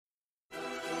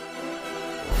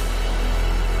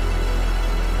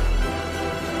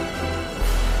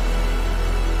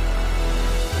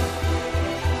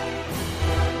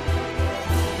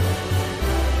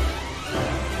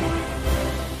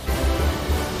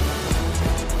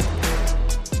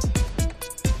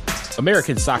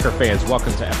American soccer fans,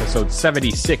 welcome to episode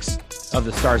 76 of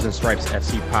the Stars and Stripes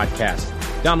FC podcast.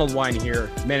 Donald Wine here,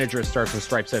 manager of Stars and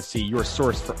Stripes FC, your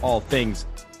source for all things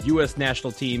U.S.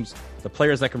 national teams, the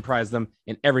players that comprise them,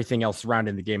 and everything else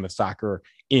surrounding the game of soccer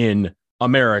in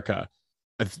America.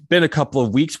 It's been a couple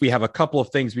of weeks. We have a couple of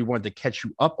things we wanted to catch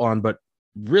you up on, but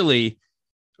really,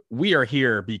 we are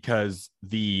here because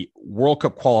the World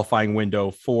Cup qualifying window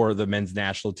for the men's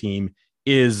national team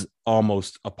is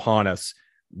almost upon us.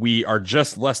 We are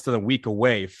just less than a week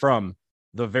away from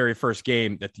the very first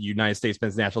game that the United States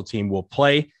men's national team will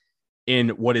play in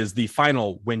what is the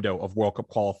final window of World Cup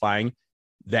qualifying.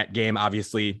 That game,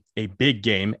 obviously, a big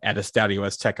game at Estadio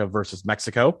Azteca versus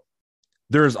Mexico.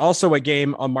 There is also a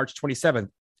game on March 27th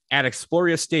at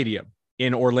Exploria Stadium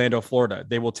in Orlando, Florida.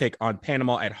 They will take on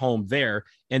Panama at home there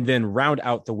and then round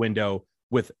out the window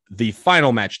with the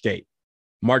final match date,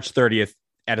 March 30th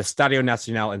at Estadio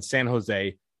Nacional in San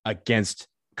Jose against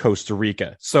Costa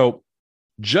Rica. So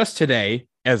just today,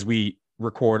 as we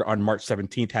record on March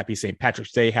 17th, happy St.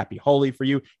 Patrick's Day, happy Holy for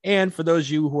you. And for those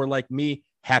of you who are like me,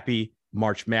 happy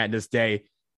March Madness Day.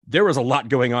 There was a lot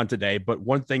going on today, but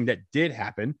one thing that did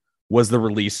happen was the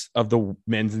release of the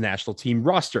men's national team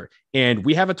roster. And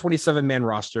we have a 27-man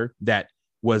roster that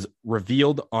was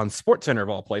revealed on SportsCenter of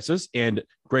all places. And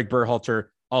Greg Berhalter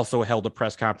also held a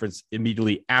press conference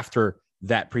immediately after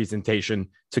that presentation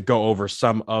to go over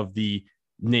some of the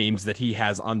names that he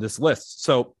has on this list.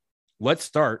 So let's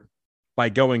start by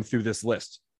going through this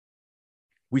list.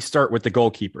 We start with the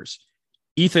goalkeepers: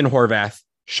 Ethan Horvath,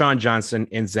 Sean Johnson,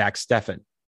 and Zach Steffen.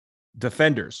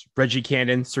 Defenders: Reggie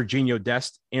Cannon, Serginho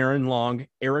Dest, Aaron Long,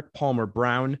 Eric Palmer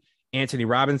Brown, Anthony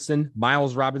Robinson,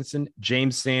 Miles Robinson,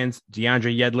 James Sands,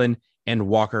 DeAndre Yedlin, and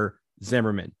Walker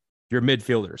Zimmerman. Your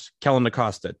midfielders: Kellen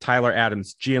Acosta, Tyler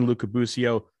Adams, Gianluca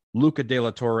Busio, Luca De La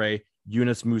Torre,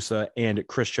 Yunus Musa, and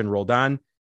Christian Roldan.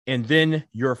 And then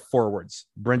your forwards: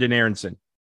 Brendan Aronson,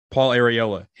 Paul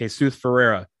Areola, Jesus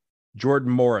Ferreira,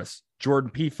 Jordan Morris,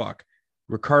 Jordan Pefok,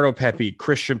 Ricardo Pepi,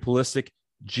 Christian Pulisic,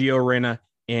 Gio Reyna,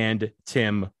 and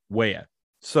Tim Weah.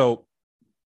 So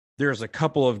there's a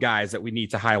couple of guys that we need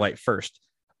to highlight first.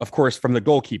 Of course, from the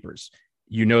goalkeepers,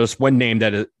 you notice one name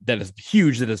that is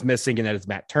huge that is missing, and that is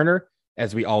Matt Turner.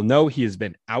 As we all know, he has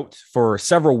been out for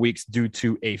several weeks due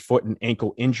to a foot and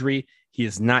ankle injury. He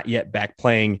is not yet back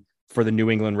playing for the New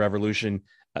England Revolution.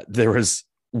 There was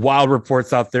wild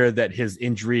reports out there that his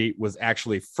injury was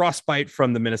actually frostbite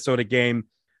from the Minnesota game.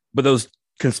 But those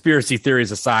conspiracy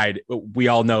theories aside, we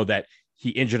all know that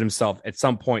he injured himself at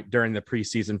some point during the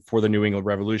preseason for the New England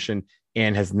Revolution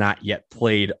and has not yet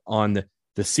played on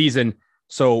the season.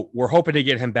 So we're hoping to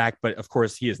get him back, but of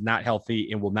course he is not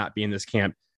healthy and will not be in this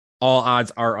camp. All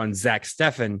odds are on Zach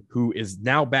Steffen, who is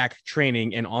now back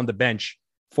training and on the bench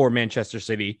for Manchester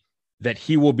City, that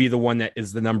he will be the one that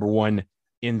is the number one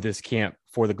in this camp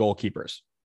for the goalkeepers.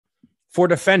 For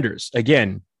defenders,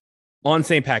 again, on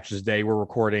St. Patrick's Day, we're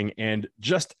recording, and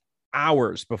just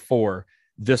hours before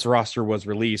this roster was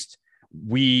released,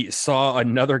 we saw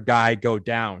another guy go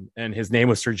down, and his name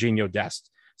was Serginho Dest.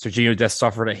 Serginho Dest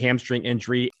suffered a hamstring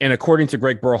injury, and according to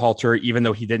Greg Berhalter, even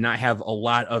though he did not have a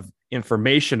lot of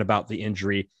information about the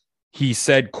injury, he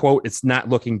said, quote, "It's not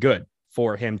looking good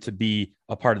for him to be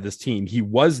a part of this team." He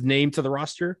was named to the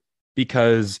roster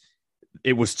because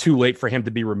it was too late for him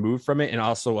to be removed from it. And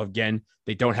also, again,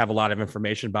 they don't have a lot of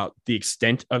information about the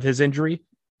extent of his injury,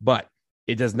 but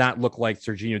it does not look like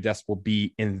Serginho Dest will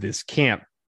be in this camp.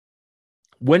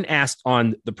 When asked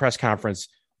on the press conference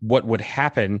what would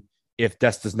happen if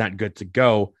Dest is not good to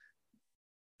go,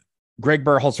 Greg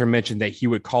Berhalter mentioned that he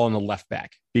would call in a left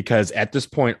back, because at this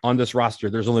point on this roster,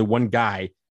 there's only one guy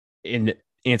in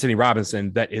Anthony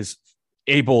Robinson that is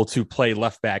able to play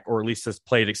left back, or at least has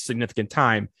played a significant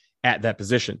time at that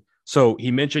position. So he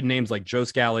mentioned names like Joe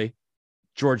Scally,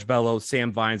 George Bello,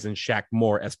 Sam Vines, and Shaq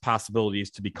Moore as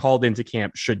possibilities to be called into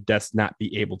camp should Dest not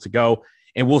be able to go.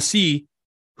 And we'll see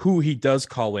who he does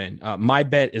call in. My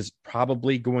bet is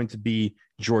probably going to be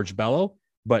George Bello,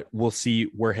 but we'll see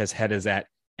where his head is at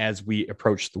as we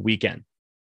approach the weekend.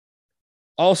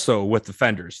 Also with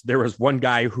defenders, there was one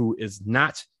guy who is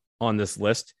not on this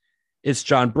list. It's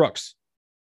John Brooks.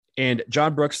 And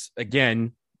John Brooks,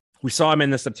 again, we saw him in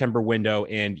the September window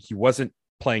and he wasn't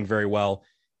playing very well.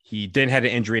 He then had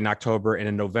an injury in October, and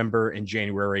in November and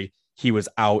January, he was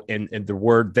out. And the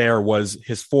word there was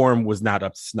his form was not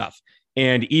up to snuff.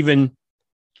 And even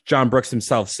John Brooks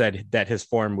himself said that his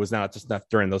form was not up to snuff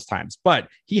during those times. But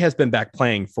he has been back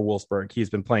playing for Wolfsburg.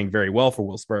 He's been playing very well for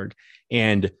Wolfsburg,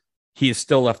 and he is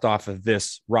still left off of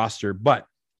this roster. But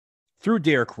through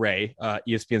Derek Ray,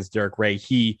 ESPN's Derek Ray,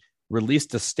 he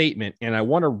released a statement, and I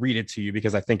want to read it to you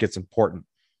because I think it's important.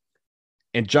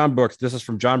 And John Brooks, this is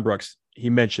from John Brooks. He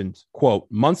mentioned, quote,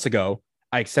 months ago,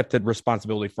 I accepted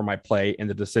responsibility for my play and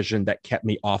the decision that kept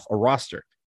me off a roster.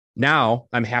 Now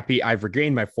I'm happy I've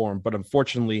regained my form, but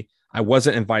unfortunately, I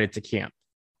wasn't invited to camp.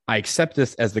 I accept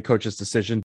this as the coach's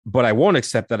decision, but I won't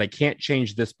accept that I can't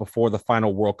change this before the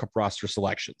final World Cup roster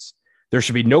selections. There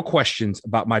should be no questions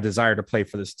about my desire to play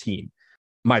for this team.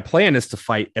 My plan is to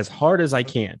fight as hard as I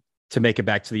can to make it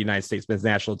back to the United States men's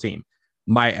national team.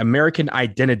 My American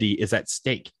identity is at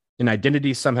stake, an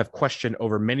identity some have questioned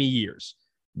over many years.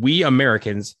 We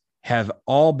Americans have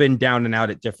all been down and out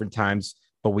at different times,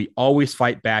 but we always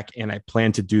fight back, and I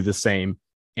plan to do the same,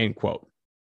 end quote.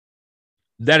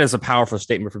 That is a powerful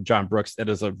statement from John Brooks. That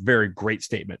is a very great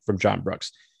statement from John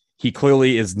Brooks. He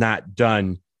clearly is not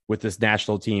done with this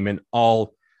national team, and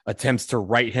all attempts to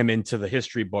write him into the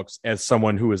history books as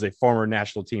someone who is a former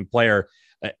national team player,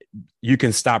 you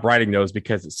can stop writing those,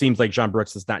 because it seems like John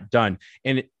Brooks is not done.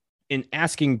 And in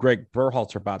asking Greg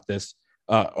Berhalter about this,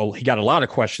 he got a lot of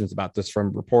questions about this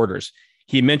from reporters.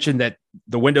 He mentioned that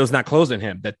the window is not closing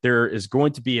him, that there is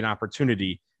going to be an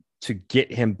opportunity to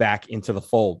get him back into the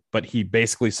fold. But he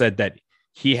basically said that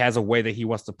he has a way that he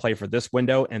wants to play for this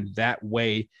window, and that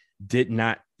way did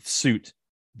not suit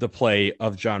the play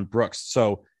of John Brooks.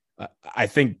 So I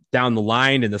think down the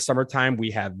line in the summertime,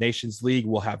 we have Nations League.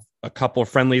 We'll have a couple of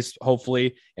friendlies,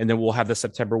 hopefully, and then we'll have the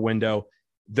September window.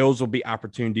 Those will be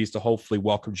opportunities to hopefully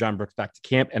welcome John Brooks back to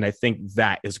camp. And I think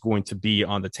that is going to be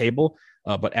on the table.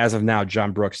 But as of now,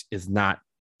 John Brooks is not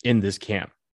in this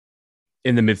camp.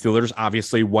 In the midfielders,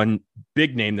 obviously, one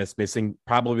big name that's missing,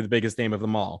 probably the biggest name of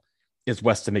them all, is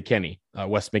Weston McKennie.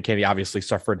 Weston McKennie obviously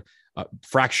suffered a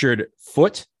fractured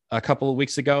foot a couple of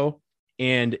weeks ago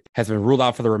and has been ruled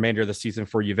out for the remainder of the season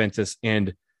for Juventus.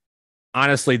 And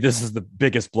honestly, this is the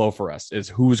biggest blow for us, is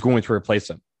who's going to replace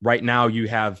him. Right now, you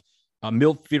have a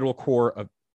midfielder core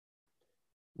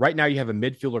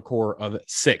of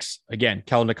 6. Again,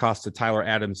 Kellyn Acosta, Tyler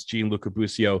Adams, Gianluca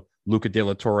Busio, Luca De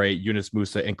La Torre, Yunus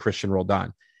Musa, and Christian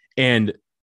Roldan. And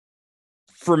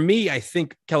for me, I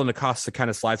think Kellyn Acosta kind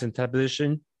of slides into that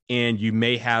position, and you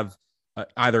may have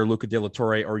either Luca De La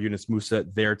Torre or Yunus Musa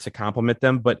there to complement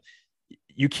them, but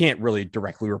you can't really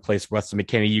directly replace Weston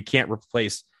McKennie. You can't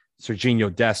replace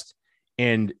Sergiño Dest,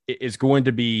 and it's going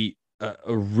to be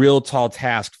a real tall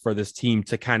task for this team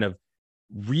to kind of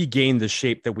regain the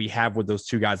shape that we have with those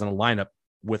two guys in a lineup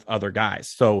with other guys.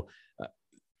 So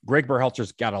Greg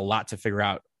Berhalter's got a lot to figure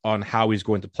out on how he's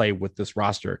going to play with this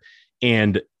roster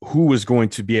and who is going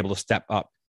to be able to step up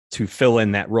to fill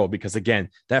in that role. Because again,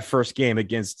 that first game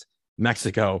against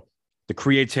Mexico, the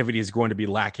creativity is going to be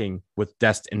lacking with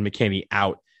Dest and McKennie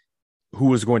out.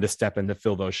 Who is going to step in to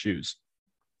fill those shoes?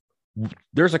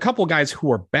 There's a couple guys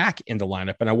who are back in the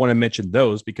lineup, and I want to mention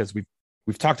those because we've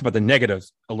talked about the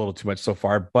negatives a little too much so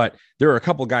far, but there are a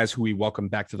couple guys who we welcome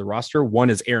back to the roster. One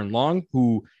is Aaron Long,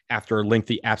 who after a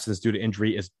lengthy absence due to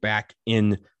injury is back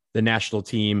in the national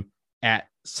team at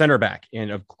center back.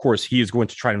 And of course, he is going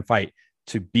to try and fight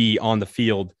to be on the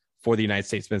field for the United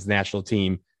States men's national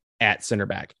team at center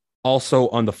back. Also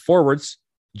on the forwards,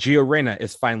 Gio Reyna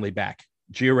is finally back.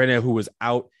 Gio Reyna, who was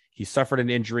out, he suffered an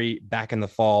injury back in the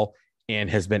fall and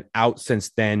has been out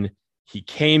since then. He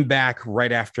came back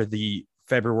right after the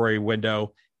February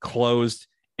window closed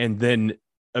and then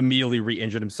immediately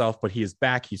re-injured himself, but he is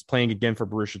back. He's playing again for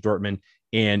Borussia Dortmund,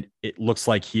 and it looks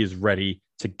like he is ready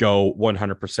to go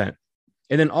 100%.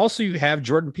 And then also you have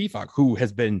Jordan Pefok, who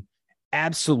has been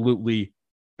absolutely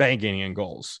banging in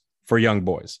goals for young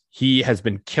boys. He has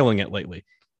been killing it lately.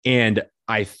 And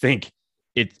I think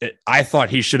I thought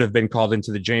he should have been called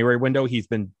into the January window. He's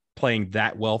been playing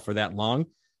that well for that long.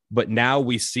 But now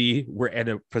we see we're at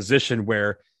a position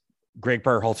where Greg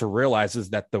Berhalter realizes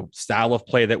that the style of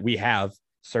play that we have,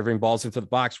 serving balls into the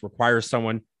box, requires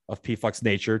someone of Pefok's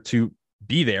nature to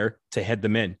be there to head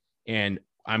them in. And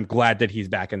I'm glad that he's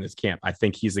back in this camp. I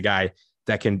think he's a guy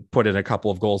that can put in a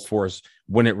couple of goals for us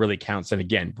when it really counts. And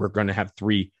again, we're going to have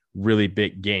 3 really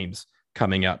big games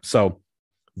coming up. So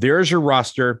there's your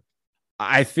roster.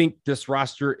 I think this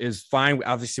roster is fine.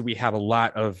 Obviously, we have a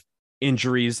lot of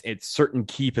injuries at certain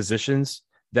key positions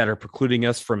that are precluding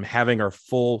us from having our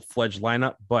full-fledged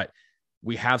lineup, but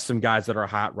we have some guys that are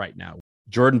hot right now.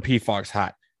 Jordan Pefok's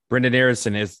hot. Brendan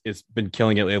Aronson has been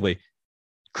killing it lately.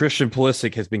 Christian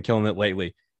Pulisic has been killing it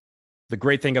lately. The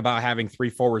great thing about having 3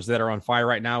 forwards that are on fire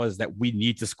right now is that we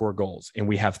need to score goals, and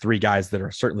we have 3 guys that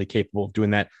are certainly capable of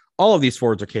doing that. All of these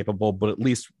forwards are capable, but at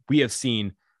least we have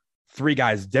seen 3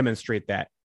 guys demonstrate that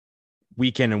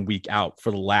week in and week out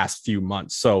for the last few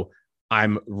months. So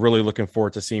I'm really looking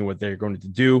forward to seeing what they're going to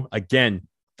do. Again,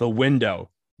 the window,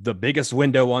 the biggest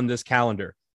window on this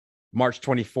calendar, March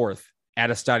 24th, at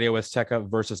Estadio Azteca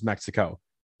versus Mexico.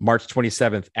 March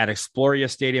 27th at Exploria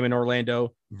Stadium in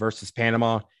Orlando versus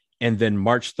Panama. And then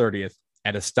March 30th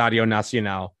at Estadio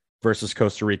Nacional versus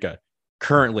Costa Rica.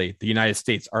 Currently, the United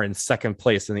States are in second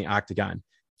place in the octagon.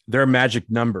 Their magic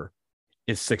number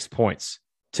is 6 points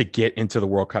to get into the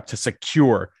World Cup, to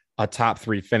secure a top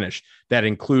 3 finish. That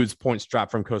includes points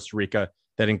dropped from Costa Rica,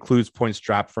 that includes points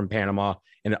dropped from Panama,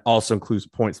 and it also includes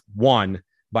points won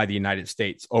by the United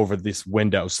States over this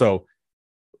window. So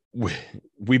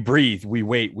we breathe, we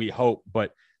wait, we hope,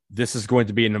 but this is going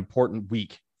to be an important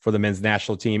week for the men's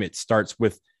national team. It starts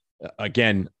with,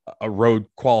 again, a road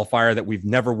qualifier that we've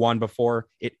never won before.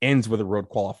 It ends with a road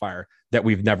qualifier that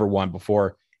we've never won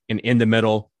before. And in the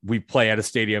middle, we play at a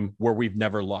stadium where we've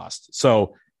never lost.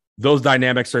 So those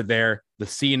dynamics are there. The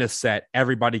scene is set.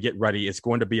 Everybody get ready. It's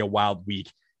going to be a wild week,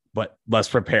 but let's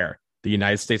prepare. The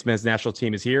United States men's national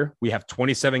team is here. We have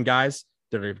 27 guys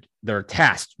that are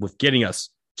tasked with getting us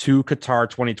to Qatar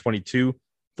 2022.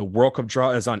 The World Cup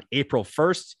draw is on April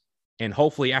 1st. And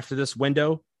hopefully after this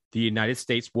window, the United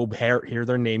States will hear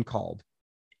their name called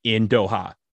in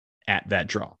Doha at that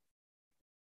draw.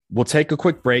 We'll take a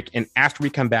quick break, and after we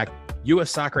come back, U.S.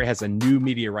 Soccer has a new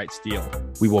media rights deal.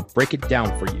 We will break it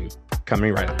down for you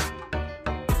coming right up.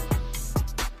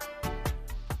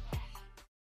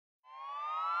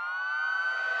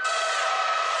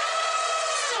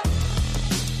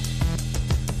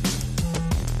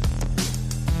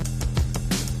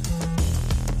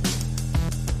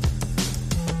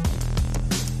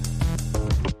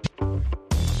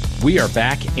 We are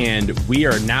back, and we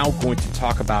are now going to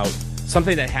talk about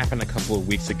something that happened a couple of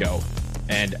weeks ago.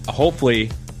 And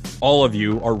hopefully all of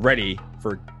you are ready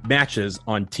for matches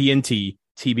on TNT,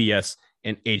 TBS,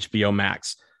 and HBO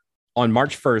Max. On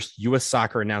March 1st, U.S.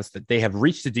 Soccer announced that they have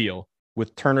reached a deal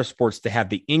with Turner Sports to have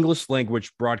the English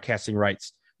language broadcasting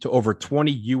rights to over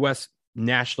 20 U.S.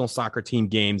 national soccer team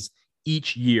games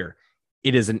each year.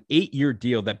 It is an 8-year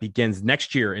deal that begins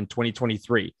next year in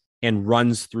 2023 and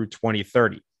runs through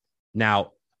 2030.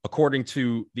 Now, according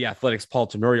to The Athletic's Paul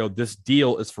Tenorio, this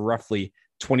deal is for roughly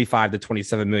 $25 to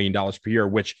 $27 million per year,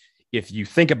 which, if you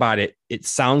think about it, it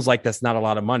sounds like that's not a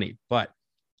lot of money. But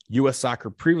U.S. Soccer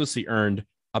previously earned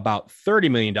about $30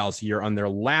 million a year on their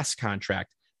last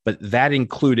contract, but that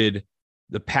included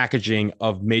the packaging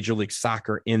of Major League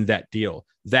Soccer in that deal.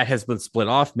 That has been split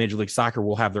off. Major League Soccer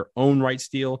will have their own rights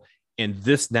deal, and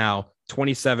this now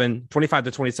 $25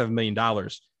 to $27 million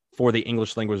for the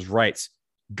English language rights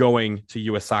going to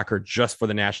U.S. Soccer just for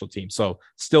the national team. So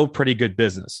still pretty good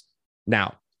business.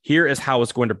 Now, here is how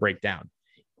it's going to break down.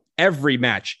 Every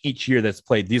match each year that's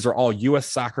played, these are all U.S.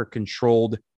 Soccer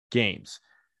controlled games.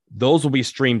 Those will be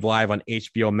streamed live on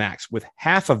HBO Max, with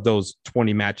half of those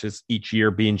 20 matches each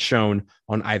year being shown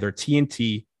on either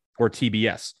TNT or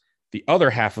TBS. The other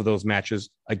half of those matches,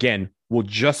 again, will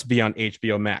just be on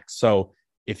HBO Max. So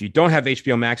if you don't have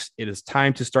HBO Max, it is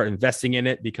time to start investing in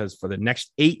it, because for the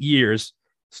next 8 years,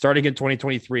 starting in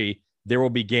 2023, there will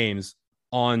be games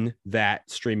on that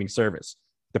streaming service.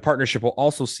 The partnership will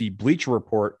also see Bleacher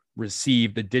Report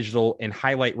receive the digital and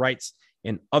highlight rights,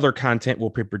 and other content will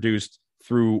be produced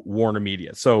through Warner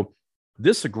Media. So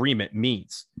this agreement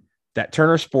means that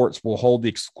Turner Sports will hold the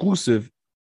exclusive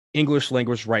English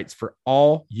language rights for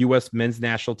all U.S. men's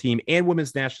national team and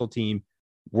women's national team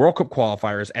World Cup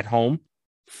qualifiers at home,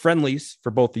 friendlies for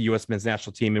both the U.S. men's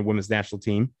national team and women's national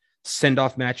team,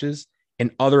 send-off matches,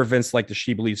 and other events like the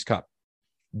She Believes Cup.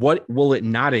 What will it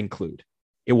not include?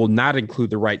 It will not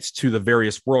include the rights to the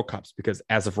various World Cups, because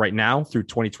as of right now, through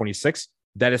 2026,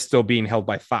 that is still being held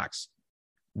by Fox.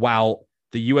 While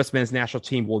the U.S. men's national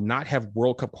team will not have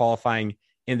World Cup qualifying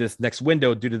in this next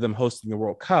window due to them hosting the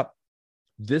World Cup,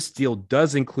 this deal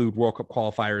does include World Cup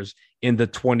qualifiers in the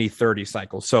 2030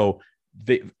 cycle. So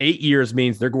the 8 years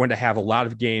means they're going to have a lot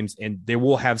of games, and they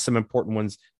will have some important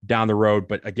ones down the road.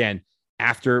 But again,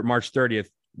 after March 30th,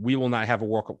 we will not have a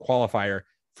World Cup qualifier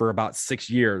for about 6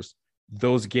 years.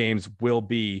 Those games will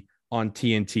be on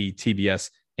TNT, TBS,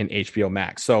 and HBO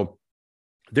Max. So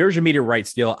there's your media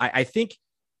rights deal. I think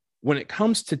when it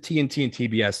comes to TNT and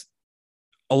TBS,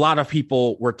 a lot of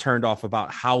people were turned off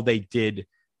about how they did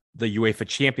the UEFA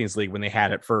Champions League when they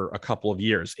had it for a couple of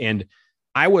years. And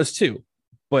I was too,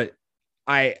 but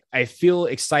I feel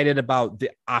excited about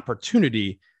the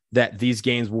opportunity that these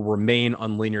games will remain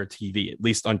on linear TV, at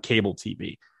least on cable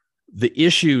TV. The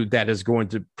issue that is going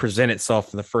to present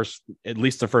itself in the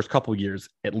first couple of years,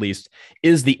 at least,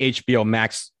 is the HBO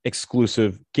Max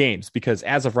exclusive games. Because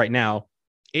as of right now,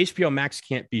 HBO Max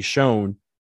can't be shown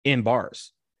in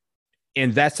bars.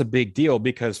 And that's a big deal,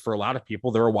 because for a lot of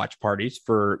people, there are watch parties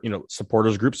for,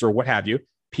 supporters groups or what have you.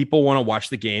 people want to watch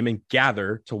the game and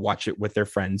gather to watch it with their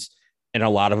friends. And a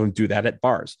lot of them do that at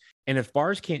bars. And if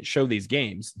bars can't show these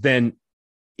games, then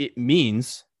it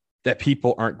means that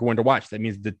people aren't going to watch. That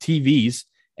means the TVs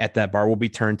at that bar will be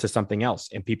turned to something else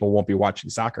and people won't be watching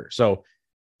soccer. So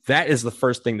that is the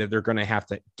first thing that they're going to have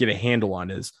to get a handle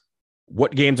on, is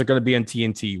what games are going to be on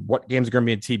TNT, what games are going to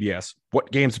be on TBS,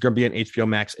 what games are going to be on HBO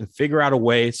Max, and figure out a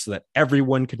way so that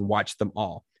everyone can watch them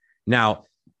all. Now,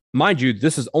 mind you,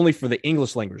 this is only for the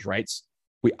English language rights.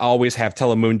 We always have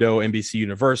Telemundo, NBC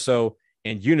Universo,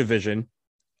 and Univision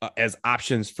as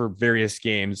options for various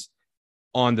games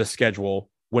on the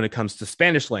schedule when it comes to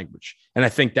Spanish language. And I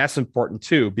think that's important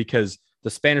too, because the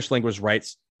Spanish language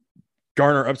rights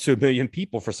garner up to 1 million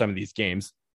people for some of these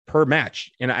games per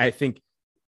match. And I think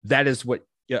that is what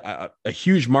a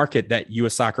huge market that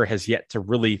U.S. Soccer has yet to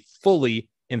really fully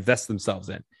invest themselves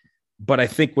in. But I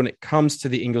think when it comes to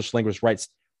the English language rights,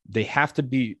 they have to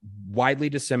be widely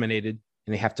disseminated,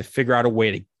 and they have to figure out a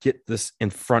way to get this in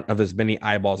front of as many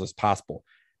eyeballs as possible.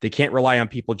 They can't rely on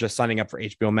people just signing up for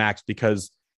HBO Max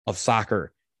because of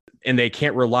soccer. And they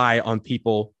can't rely on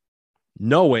people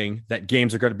knowing that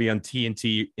games are going to be on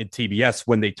TNT and TBS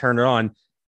when they turn it on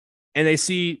and they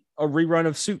see a rerun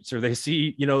of Suits, or they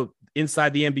see,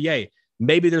 Inside the NBA.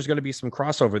 Maybe there's going to be some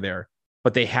crossover there,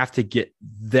 but they have to get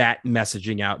that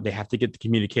messaging out. They have to get the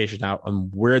communication out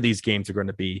on where these games are going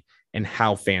to be and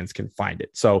how fans can find it.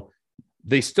 So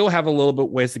they still have a little bit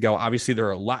ways to go. Obviously, there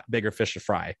are a lot bigger fish to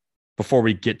fry before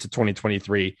we get to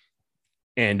 2023.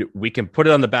 And we can put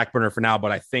it on the back burner for now,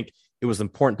 but I think it was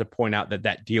important to point out that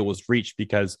that deal was reached,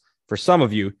 because for some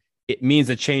of you, it means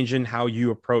a change in how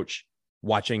you approach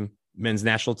watching men's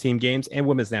national team games and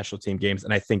women's national team games.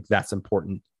 And I think that's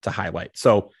important to highlight.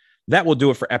 So that will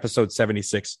do it for episode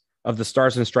 76 of the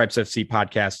Stars and Stripes FC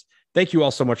podcast. Thank you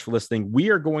all so much for listening. We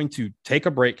are going to take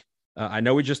a break. I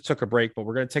know we just took a break, but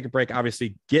we're going to take a break,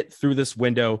 obviously, get through this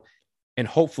window and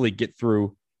hopefully get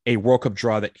through a World Cup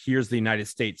draw that here's the United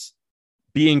States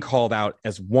being called out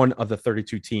as one of the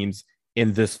 32 teams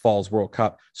in this fall's World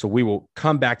Cup. So we will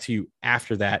come back to you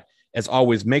after that. As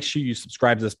always, make sure you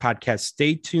subscribe to this podcast.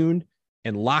 Stay tuned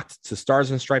and locked to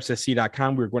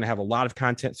starsandstripessc.com. We're going to have a lot of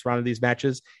content surrounding these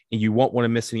matches, and you won't want to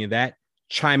miss any of that.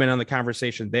 Chime in on the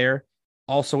conversation there.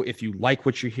 Also, if you like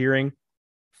what you're hearing,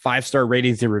 5-star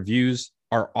ratings and reviews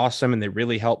are awesome, and they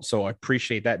really help. So I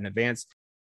appreciate that in advance.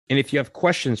 And if you have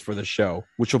questions for the show,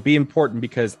 which will be important,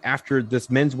 because after this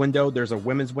men's window, there's a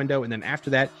women's window. And then after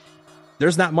that,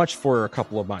 there's not much for a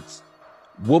couple of months.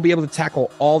 We'll be able to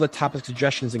tackle all the topic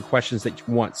suggestions and questions that you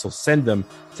want. So send them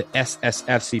to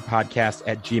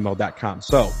ssfcpodcast@gmail.com.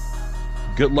 So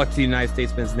good luck to the United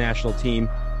States men's national team.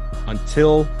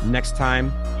 Until next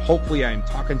time, hopefully I am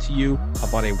talking to you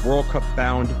about a World Cup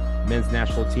bound men's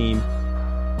national team.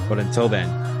 But until then,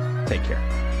 take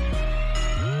care.